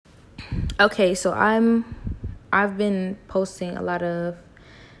Okay, so I've been posting a lot of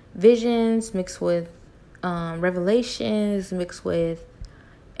visions mixed with revelations, mixed with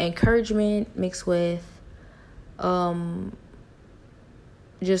encouragement, mixed with um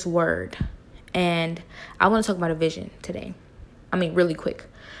just word. And I want to talk about a vision today. I mean, really quick.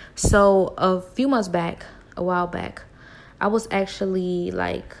 So a while back, I was actually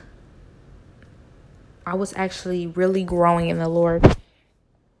really growing in the Lord.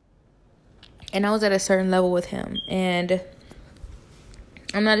 And I was at a certain level with him. And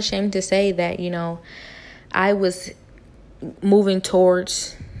I'm not ashamed to say that, I was moving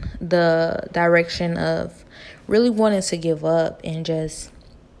towards the direction of really wanting to give up and just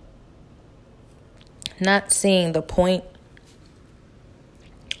not seeing the point.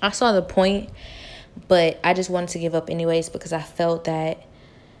 I saw the point, but I just wanted to give up anyways because I felt that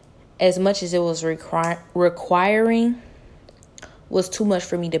as much as it was requiring was too much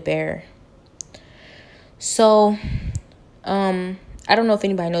for me to bear. So, I don't know if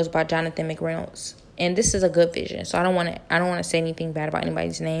anybody knows about Jonathan McReynolds, and this is a good vision. So I don't want to say anything bad about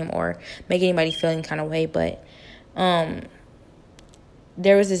anybody's name or make anybody feel any kind of way. But,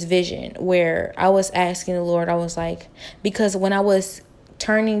 there was this vision where I was asking the Lord. I was like, because when I was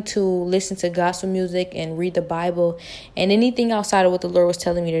turning to listen to gospel music and read the Bible and anything outside of what the Lord was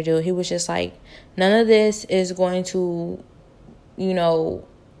telling me to do, he was just like, none of this is going to,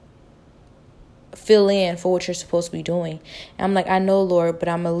 fill in for what you're supposed to be doing. And I'm like, I know, Lord, but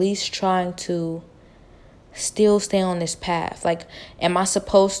I'm at least trying to still stay on this path. Like, am I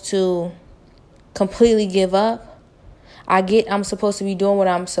supposed to completely give up? I'm supposed to be doing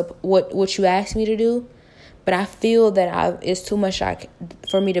what you asked me to do, but I feel that it's too much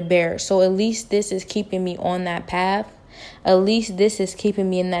for me to bear. So at least this is keeping me on that path. At least this is keeping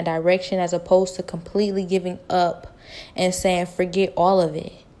me in that direction, as opposed to completely giving up and saying, forget all of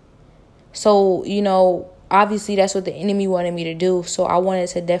it. So, obviously that's what the enemy wanted me to do. So I wanted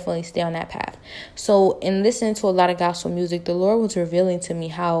to definitely stay on that path. So in listening to a lot of gospel music, the Lord was revealing to me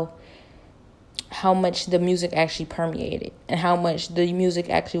how much the music actually permeated and how much the music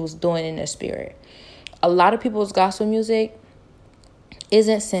actually was doing in the spirit. A lot of people's gospel music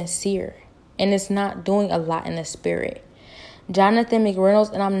isn't sincere and it's not doing a lot in the spirit. Jonathan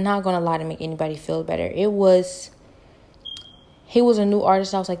McReynolds, and I'm not going to lie to make anybody feel better, he was a new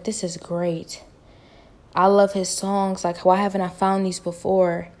artist. I was like, this is great. I love his songs. Like, why haven't I found these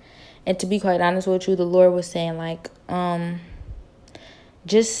before? And to be quite honest with you, the Lord was saying,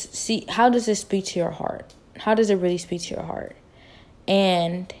 just see, how does this speak to your heart? How does it really speak to your heart?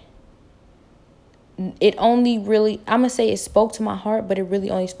 And it only really, I'm going to say it spoke to my heart, but it really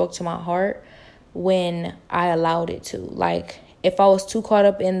only spoke to my heart when I allowed it to. Like, if I was too caught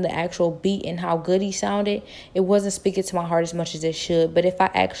up in the actual beat and how good he sounded, it wasn't speaking to my heart as much as it should. But if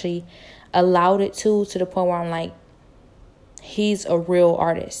I actually allowed it to the point where I'm like, he's a real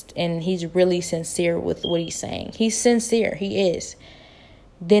artist and he's really sincere with what he's saying. He's sincere. He is.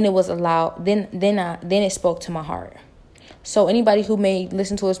 Then it was allowed. Then it spoke to my heart. So anybody who may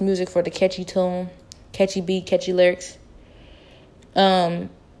listen to his music for the catchy tune, catchy beat, catchy lyrics, it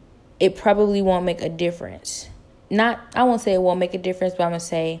probably won't make a difference. I won't say it won't make a difference, but I'm going to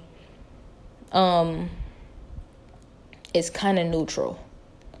say it's kind of neutral.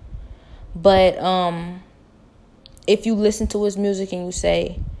 But if you listen to his music and you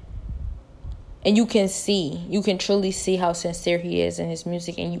say, and you can truly see how sincere he is in his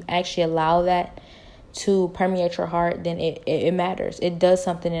music, and you actually allow that to permeate your heart, then it matters. It does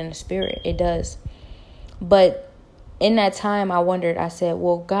something in the spirit. It does. But in that time, I said,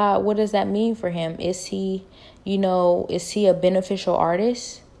 well, God, what does that mean for him? Is he a beneficial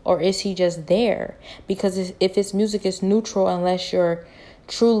artist, or is he just there? Because if his music is neutral, unless you're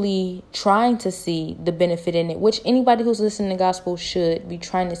truly trying to see the benefit in it, which anybody who's listening to gospel should be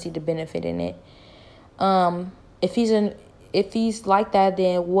trying to see the benefit in it. If he's like that,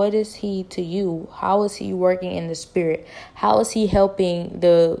 then what is he to you? How is he working in the spirit? How is he helping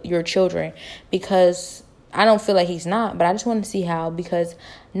your children? Because I don't feel like he's not, but I just want to see how, because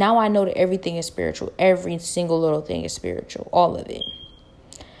now I know that everything is spiritual. Every single little thing is spiritual, all of it.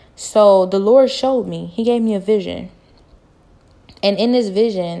 So the Lord showed me, he gave me a vision. And in this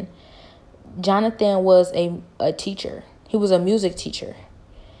vision, Jonathan was a teacher. He was a music teacher.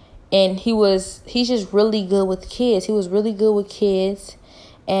 And he's just really good with kids. He was really good with kids.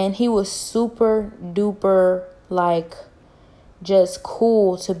 And he was super duper, just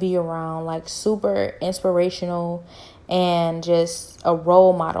cool to be around, super inspirational and just a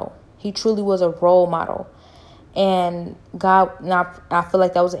role model. He truly was a role model. And God, I feel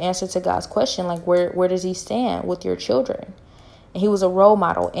like that was an answer to God's question, where does he stand with your children? and he was a role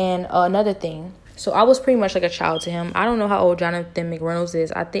model. And another thing, so I was pretty much like a child to him. I don't know how old Jonathan McReynolds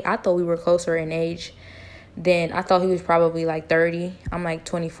is. I thought we were closer in age. Then I thought he was probably like 30. I'm like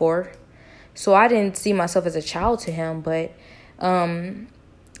 24. So I didn't see myself as a child to him. But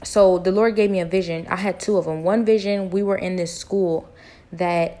so the Lord gave me a vision. I had two of them. One vision, we were in this school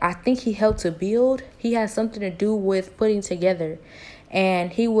that I think he helped to build. He had something to do with putting together.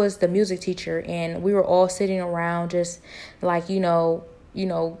 And he was the music teacher. And we were all sitting around just like, he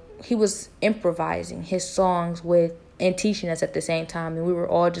was improvising his songs and teaching us at the same time. And we were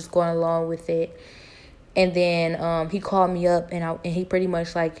all just going along with it. And then he called me up, and he pretty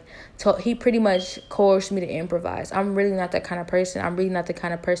much coerced me to improvise. I'm really not that kind of person. I'm really not the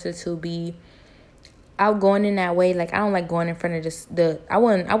kind of person to be outgoing in that way. Like, I don't like going in front of I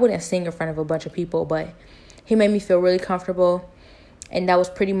wouldn't sing in front of a bunch of people, but he made me feel really comfortable, and that was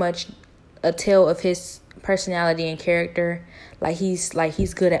pretty much a tale of his personality and character. He's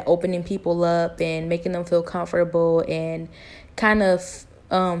good at opening people up and making them feel comfortable and kind of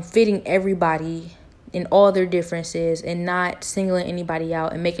fitting everybody in all their differences and not singling anybody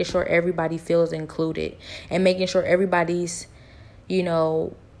out and making sure everybody feels included and making sure everybody's,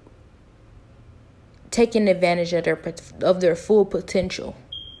 taking advantage of their full potential.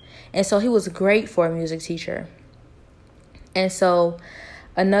 And so he was great for a music teacher. And so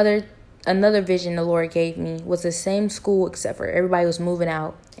another vision the Lord gave me was the same school, except for everybody was moving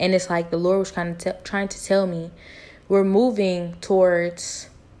out. And it's like the Lord was trying to tell me we're moving towards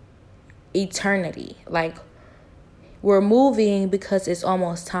eternity. Like, we're moving because it's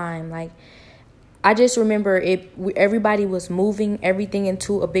almost time. Like, I just remember everybody was moving everything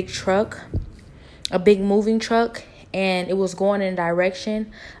into a big moving truck, and it was going in the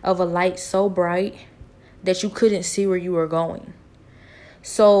direction of a light so bright that you couldn't see where you were going.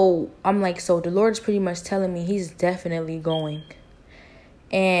 So I'm like, so the Lord's pretty much telling me he's definitely going,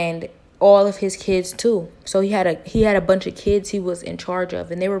 and all of his kids too. So he had a bunch of kids he was in charge of,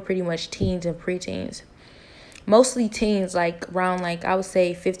 and they were pretty much teens and preteens. Mostly teens, like around, like, I would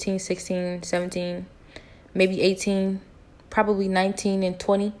say 15, 16, 17, maybe 18, probably 19 and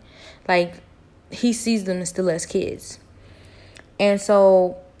 20. Like, he sees them still as kids. And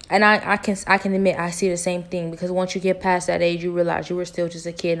so, and I can admit I see the same thing, because once you get past that age, you realize you were still just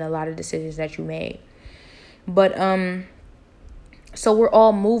a kid in a lot of decisions that you made. But so we're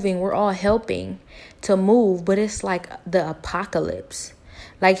all moving, we're all helping to move, but it's like the apocalypse.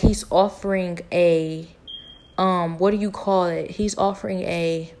 Like, he's offering a, what do you call it? He's offering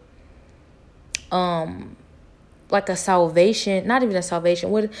a, like a salvation, not even a salvation.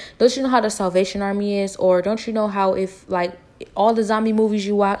 What, don't you know how the Salvation Army is? Or don't you know how, if like all the zombie movies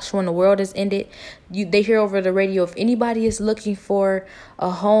you watch when the world has ended, they hear over the radio, if anybody is looking for a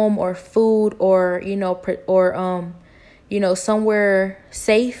home or food or, somewhere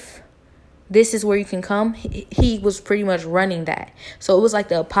safe, this is where you can come. He was pretty much running that. So it was like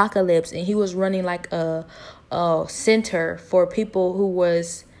the apocalypse, and he was running like a center for people who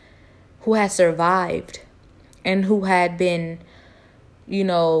had survived and who had been,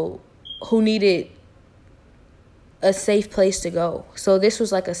 who needed a safe place to go. So this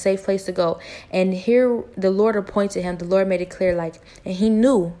was like a safe place to go. And here the Lord appointed him. The Lord made it clear, and he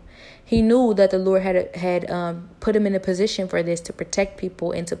knew that the Lord had put him in a position for this, to protect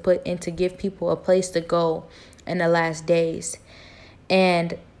people and to give people a place to go in the last days.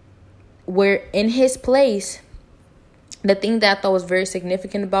 And where in his place, the thing that I thought was very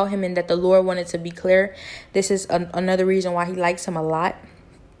significant about him, and that the Lord wanted to be clear, this is another reason why he likes him a lot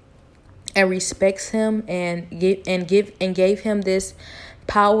and respects him, and gave him this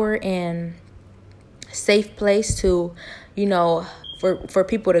power and safe place to, for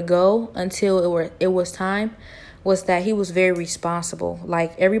people to go until it was time, was that he was very responsible.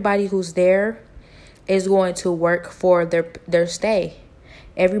 Like, everybody who's there is going to work for their stay.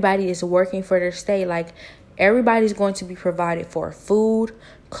 Everybody is working for their stay. Like, everybody's going to be provided for food,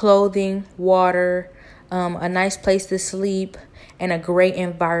 clothing, water, a nice place to sleep, and a great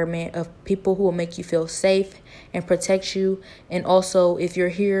environment of people who will make you feel safe and protect you. And also, if you're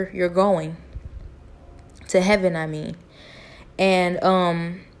here, you're going to heaven, I mean.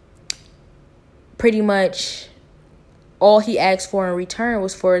 And pretty much all he asked for in return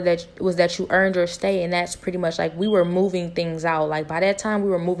was that you earned your stay. And that's pretty much like, we were moving things out. Like, by that time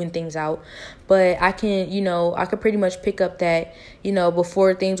we were moving things out, but I could pretty much pick up that,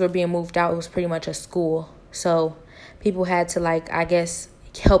 before things were being moved out, it was pretty much a school. So people had to, like, I guess,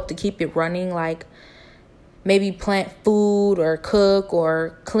 help to keep it running, like maybe plant food or cook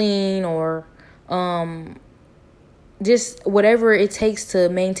or clean or just whatever it takes to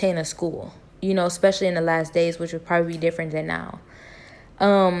maintain a school. especially in the last days, which would probably be different than now.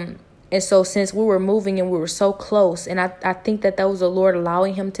 And so since we were moving and we were so close, and I think that was the Lord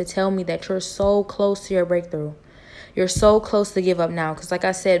allowing him to tell me that you're so close to your breakthrough. You're so close to give up now. Because like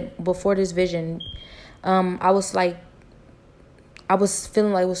I said, before this vision, I was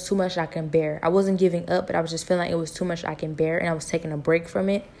feeling like it was too much I can bear. I wasn't giving up, but I was just feeling like it was too much I can bear. And I was taking a break from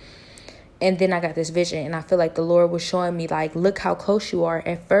it. And then I got this vision, and I feel like the Lord was showing me, like, look how close you are.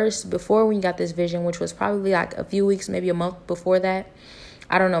 At first, before we got this vision, which was probably like a few weeks, maybe a month before that,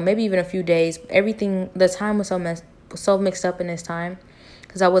 I don't know, maybe even a few days. The time was so mixed up in this time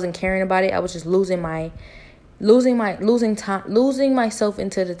because I wasn't caring about it. I was just losing myself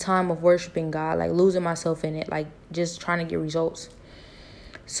into the time of worshiping God, like losing myself in it, like just trying to get results.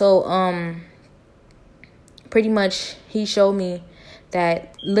 So, pretty much he showed me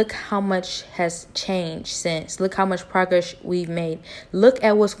that look how much has changed since. Look how much progress we've made. Look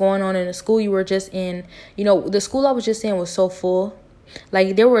at what's going on in the school you were just in. The school I was just in was so full.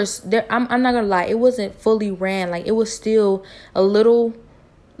 Like I'm not gonna lie, it wasn't fully ran. Like it was still a little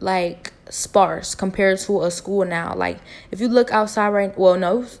like sparse compared to a school now. Like if you look outside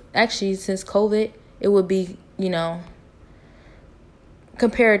actually since COVID, it would be,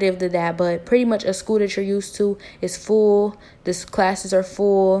 comparative to that, but pretty much a school that you're used to is full. The classes are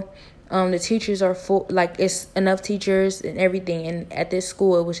full. The teachers are full. Like it's enough teachers and everything. And at this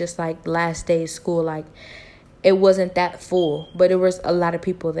school, it was just like last day of school. Like it wasn't that full, but there was a lot of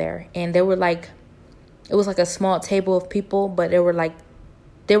people there. And it was like a small table of people, but there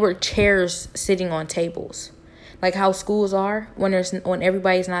were chairs sitting on tables. Like how schools are when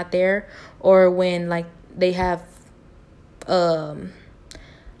everybody's not there, or when like they have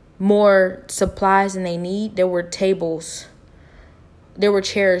more supplies than they need. There were chairs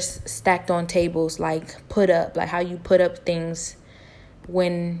stacked on tables, like put up, like how you put up things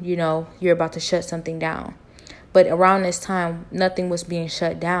when you're about to shut something down. But around this time, nothing was being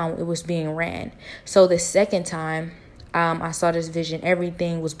shut down, it was being ran. So the second time I saw this vision,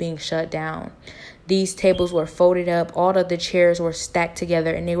 everything was being shut down. These tables were folded up, all of the chairs were stacked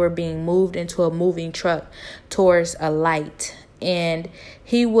together, and they were being moved into a moving truck towards a light. And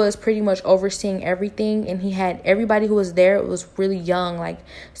he was pretty much overseeing everything, and he had everybody who was there. It was really young, like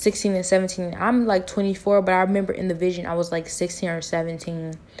 16 and 17. I'm like 24, but I remember in the vision I was like 16 or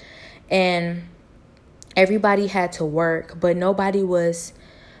 17, and everybody had to work, but nobody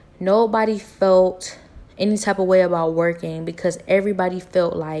felt any type of way about working, because everybody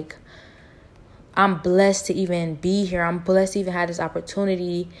felt like, I'm blessed to even be here. I'm blessed to even have this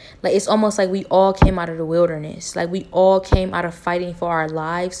opportunity. Like, it's almost like we all came out of the wilderness. Like, we all came out of fighting for our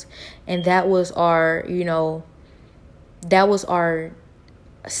lives. And that was our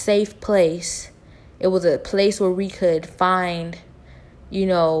safe place. It was a place where we could find,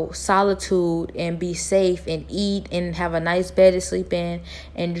 solitude and be safe and eat and have a nice bed to sleep in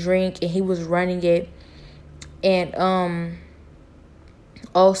and drink. And he was running it. And,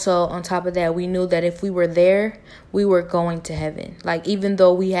 also, on top of that, we knew that if we were there, we were going to heaven. Like, even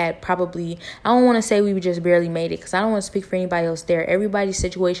though we had probably, I don't want to say we just barely made it, because I don't want to speak for anybody else there. Everybody's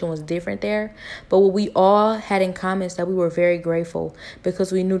situation was different there. But what we all had in common is that we were very grateful,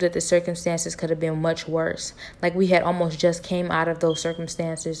 because we knew that the circumstances could have been much worse. Like, we had almost just came out of those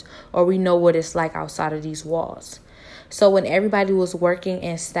circumstances, or we know what it's like outside of these walls. So when everybody was working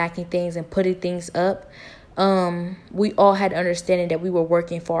and stacking things and putting things up, we all had understanding that we were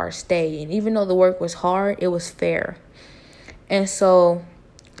working for our stay. And even though the work was hard, it was fair. And so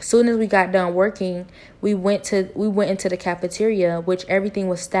as soon as we got done working, we went into the cafeteria, which everything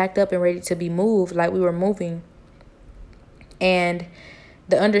was stacked up and ready to be moved, like we were moving. And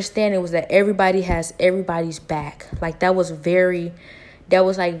the understanding was that everybody has everybody's back. Like that was very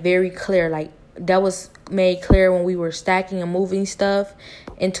clear. Like that was made clear when we were stacking and moving stuff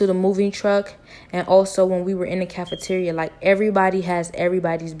into the moving truck. And also when we were in the cafeteria, like everybody has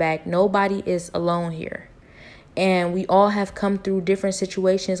everybody's back. Nobody is alone here. And we all have come through different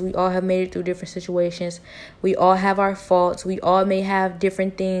situations. We all have made it through different situations. We all have our faults. We all may have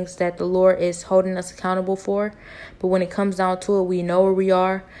different things that the Lord is holding us accountable for. But when it comes down to it, we know where we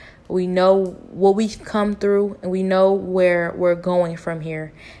are. We know what we've come through. And we know where we're going from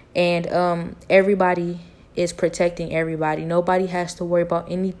here. And everybody is protecting everybody. Nobody has to worry about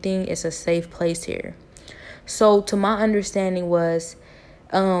anything. It's a safe place here. So to my understanding was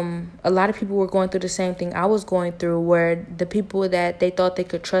a lot of people were going through the same thing I was going through, where the people that they thought they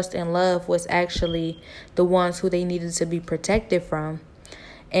could trust and love was actually the ones who they needed to be protected from.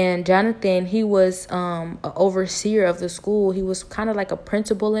 And Jonathan, he was an overseer of the school. He was kind of like a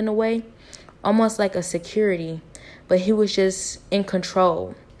principal in a way, almost like a security, but he was just in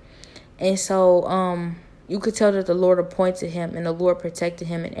control. And so you could tell that the Lord appointed him and the Lord protected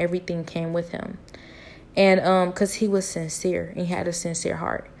him, and everything came with him. And because he was sincere and he had a sincere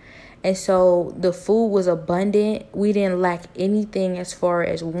heart. And so the food was abundant. We didn't lack anything as far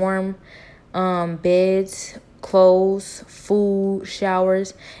as warm beds, clothes, food,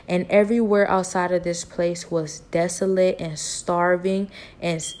 showers. And everywhere outside of this place was desolate and starving.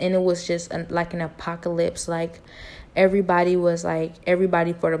 And it was just like an apocalypse. Like everybody was like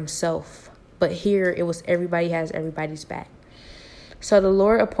everybody for themselves. But here it was everybody has everybody's back. So the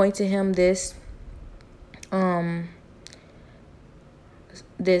Lord appointed him this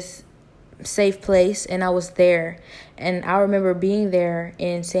safe place, and I was there. And I remember being there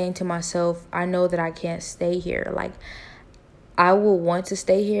and saying to myself, I know that I can't stay here. Like, I will want to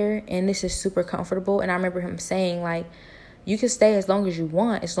stay here, and this is super comfortable. And I remember him saying, like, you can stay as long as you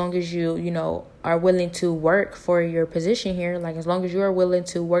want, as long as you are willing to work for your position here. Like, as long as you are willing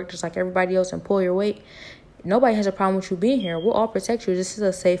to work just like everybody else and pull your weight, nobody has a problem with you being here. We'll all protect you. This is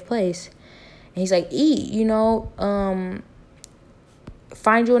a safe place. And he's like, eat,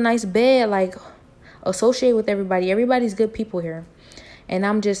 find you a nice bed, like associate with everybody. Everybody's good people here. And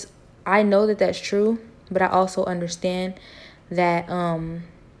I know that that's true, but I also understand that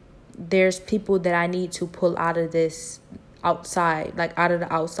there's people that I need to pull out of this outside, like out of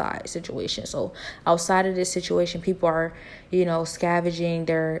the outside situation. So outside of this situation, people are, scavenging,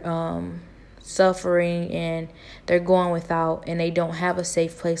 they're suffering, and they're going without, and they don't have a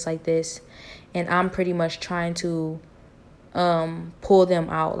safe place like this. And I'm pretty much trying to pull them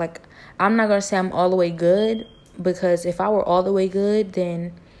out. Like, I'm not gonna say I'm all the way good, because if I were all the way good,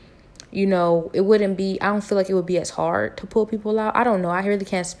 then it wouldn't be, I don't feel like it would be as hard to pull people out. I don't know, I really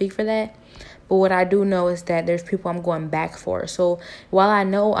can't speak for that. But what I do know is that there's people I'm going back for. So while I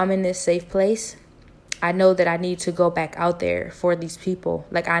know I'm in this safe place, I know that I need to go back out there for these people.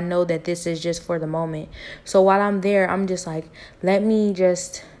 Like, I know that this is just for the moment. So while I'm there, I'm just like, let me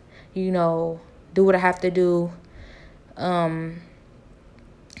just do what I have to do. Not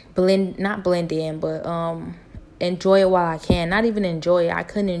blend in, but enjoy it while I can. Not even enjoy it. I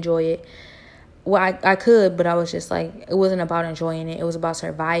couldn't enjoy it. Well, I could, but I was just like, it wasn't about enjoying it. It was about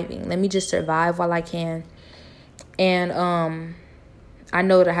surviving. Let me just survive while I can. And I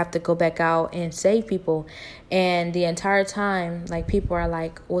know that I have to go back out and save people. And the entire time, like, people are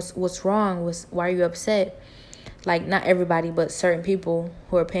like, what's wrong? Why are you upset? Like, not everybody, but certain people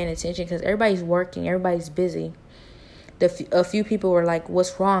who are paying attention, because everybody's working, everybody's busy. A few people were like,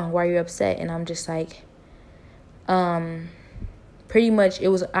 what's wrong? Why are you upset? And I'm just like, pretty much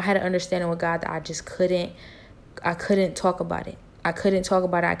I had an understanding with God that I couldn't talk about it. I couldn't talk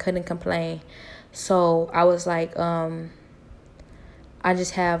about it. I couldn't complain. So I was like, I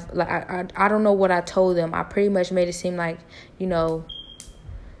just have, like, I don't know what I told them. I pretty much made it seem like, I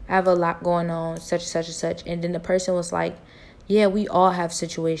have a lot going on, such and such and such. And then the person was like, yeah, we all have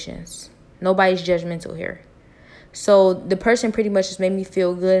situations. Nobody's judgmental here. So the person pretty much just made me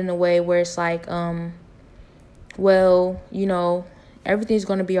feel good in a way where it's like, well, everything's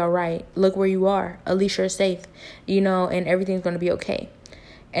going to be all right. Look where you are. At least you're safe, and everything's going to be okay.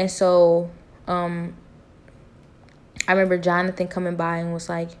 And so I remember Jonathan coming by and was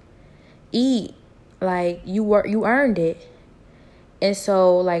like, eat. Like, you earned it. And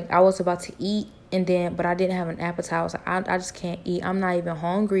so, like, I was about to eat, but I didn't have an appetite. I was like, I just can't eat. I'm not even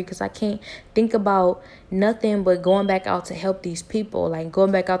hungry, because I can't think about nothing but going back out to help these people. Like,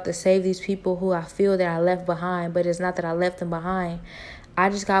 going back out to save these people who I feel that I left behind. But it's not that I left them behind.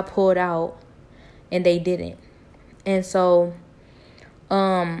 I just got pulled out, and they didn't. And so,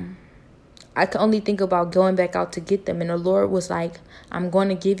 I could only think about going back out to get them. And the Lord was like, I'm going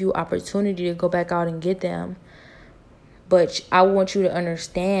to give you opportunity to go back out and get them. But I want you to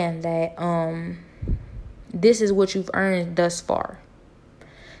understand that this is what you've earned thus far.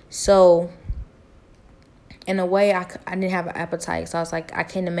 So, in a way, I didn't have an appetite. So I was like, I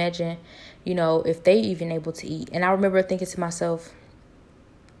can't imagine, if they even able to eat. And I remember thinking to myself,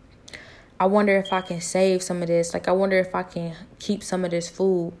 I wonder if I can save some of this. Like, I wonder if I can keep some of this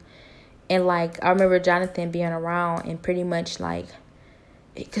food. And, like, I remember Jonathan being around and pretty much, like,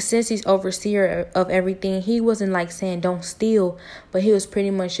 because since he's overseer of everything, he wasn't like saying don't steal, but he was pretty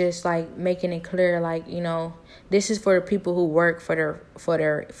much just like making it clear, like, this is for the people who work for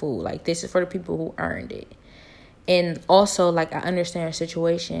their food. Like, this is for the people who earned it. And also, like, I understand your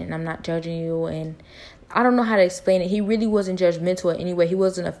situation, and I'm not judging you, and I don't know how to explain it. He really wasn't judgmental in any way. He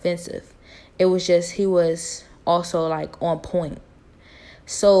wasn't offensive. It was just, he was also like on point.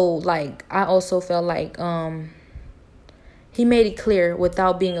 So, like, I also felt like he made it clear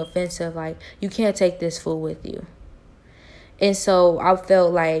without being offensive, like, you can't take this food with you. And so I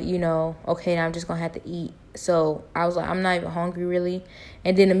felt like, okay, now I'm just going to have to eat. So I was like, I'm not even hungry really.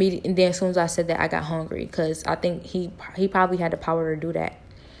 And then as soon as I said that, I got hungry, because I think he probably had the power to do that.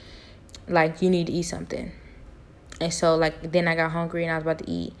 Like, you need to eat something. And so, like, then I got hungry and I was about to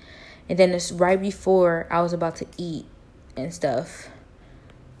eat. And then it's right before I was about to eat and stuff,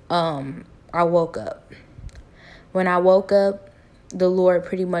 I woke up. When I woke up, the Lord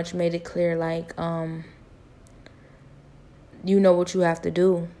pretty much made it clear, like, you know what you have to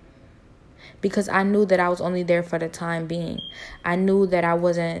do. Because I knew that I was only there for the time being. I knew that I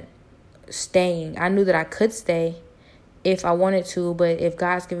wasn't staying. I knew that I could stay if I wanted to, but if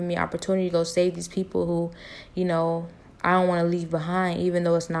God's giving me opportunity to go save these people who, I don't want to leave behind, even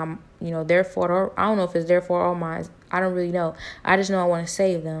though it's not, their fault, or I don't know if it's their fault or mine. I don't really know. I just know I want to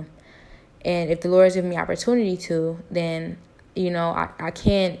save them. And if the Lord is giving me opportunity to, then, I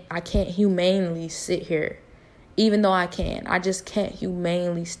can't humanely sit here. Even though I just can't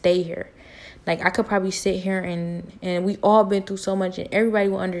humanely stay here. Like, I could probably sit here and we all been through so much, and everybody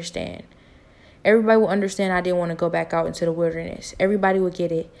will understand. Everybody will understand I didn't want to go back out into the wilderness. Everybody will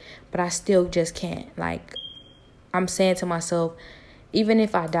get it, but I still just can't. Like, I'm saying to myself, even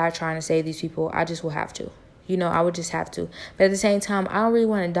if I die trying to save these people, I just will have to. I would just have to. But at the same time, I don't really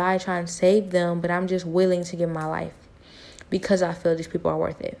want to die trying to save them, but I'm just willing to give my life because I feel these people are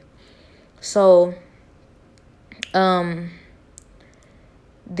worth it. So, then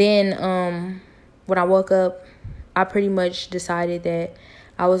when I woke up, I pretty much decided that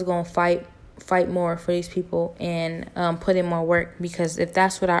I was going to fight more for these people and put in more work, because if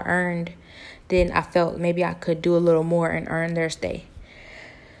that's what I earned, then I felt maybe I could do a little more and earn their stay.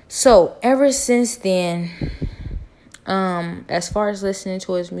 So ever since then, as far as listening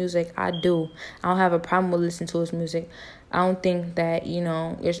to his music, I don't have a problem with listening to his music. I don't think that,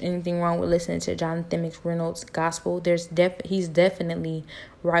 there's anything wrong with listening to Jonathan McReynolds' gospel. He's definitely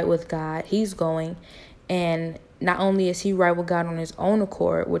right with God. He's going. And not only is he right with God on his own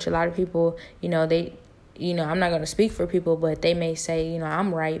accord, which a lot of people, I'm not going to speak for people, but they may say,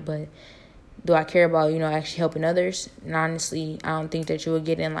 I'm right, but do I care about, actually helping others? And honestly, I don't think that you would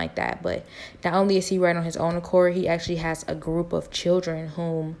get in like that. But not only is he right on his own accord, he actually has a group of children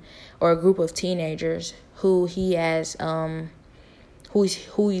or a group of teenagers who he has, who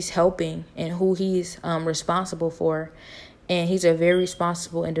he's helping and who he's responsible for. And he's a very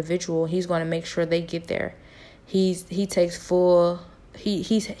responsible individual. He's going to make sure they get there. He has full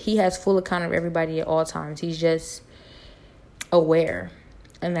account of everybody at all times. He's just aware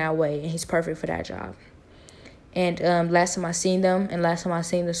in that way, and he's perfect for that job. And last time I seen them, and last time I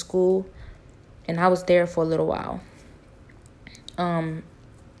seen the school, and I was there for a little while,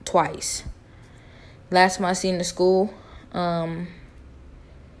 twice. Last time I seen the school,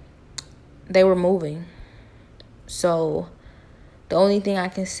 they were moving. So the only thing I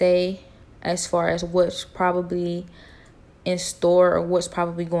can say as far as what's probably in store or what's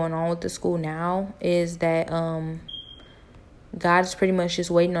probably going on with the school now is that God is pretty much just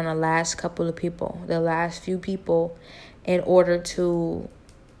waiting on the last couple of people, the last few people, in order for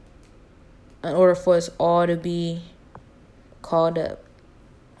us all to be called up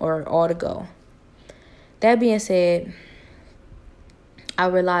or all to go. That being said, I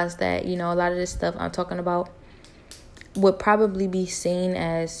realized that, a lot of this stuff I'm talking about would probably be seen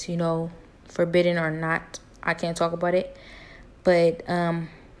as, forbidden or not. I can't talk about it, but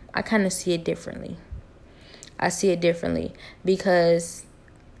I kind of see it differently. I see it differently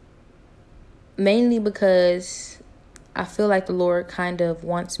mainly because I feel like the Lord kind of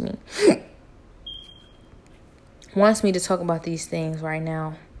wants me to talk about these things right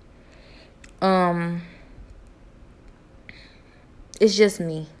now. It's just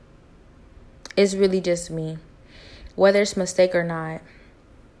me. It's really just me. Whether it's a mistake or not,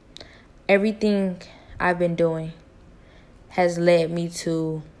 everything I've been doing has led me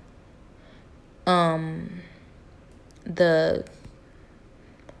to the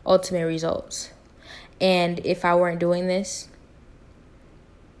ultimate results. And if I weren't doing this,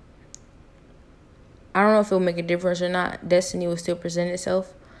 I don't know if it would make a difference or not. Destiny would still present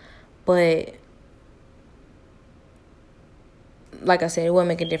itself. But like I said, it wouldn't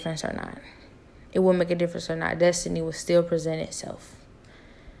make a difference or not. It wouldn't make a difference or not. Destiny would still present itself.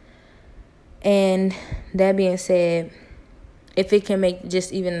 And that being said, if it can make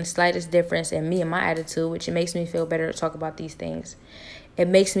just even the slightest difference in me and my attitude, which it makes me feel better to talk about these things. It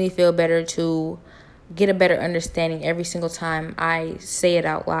makes me feel better to get a better understanding every single time I say it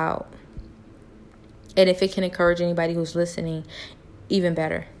out loud. And if it can encourage anybody who's listening, even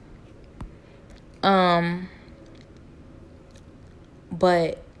better.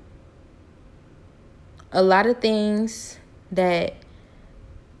 But a lot of things that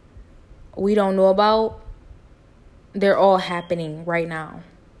we don't know about, they're all happening right now.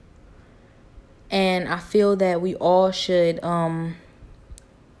 And I feel that we all should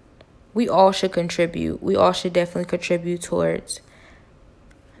contribute. We all should definitely contribute towards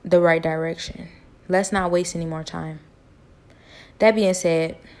the right direction. Let's not waste any more time. That being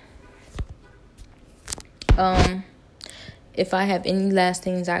said, if I have any last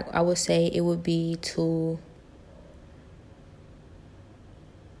things I would say, it would be to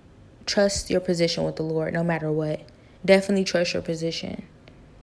trust your position with the Lord no matter what. Definitely trust your position.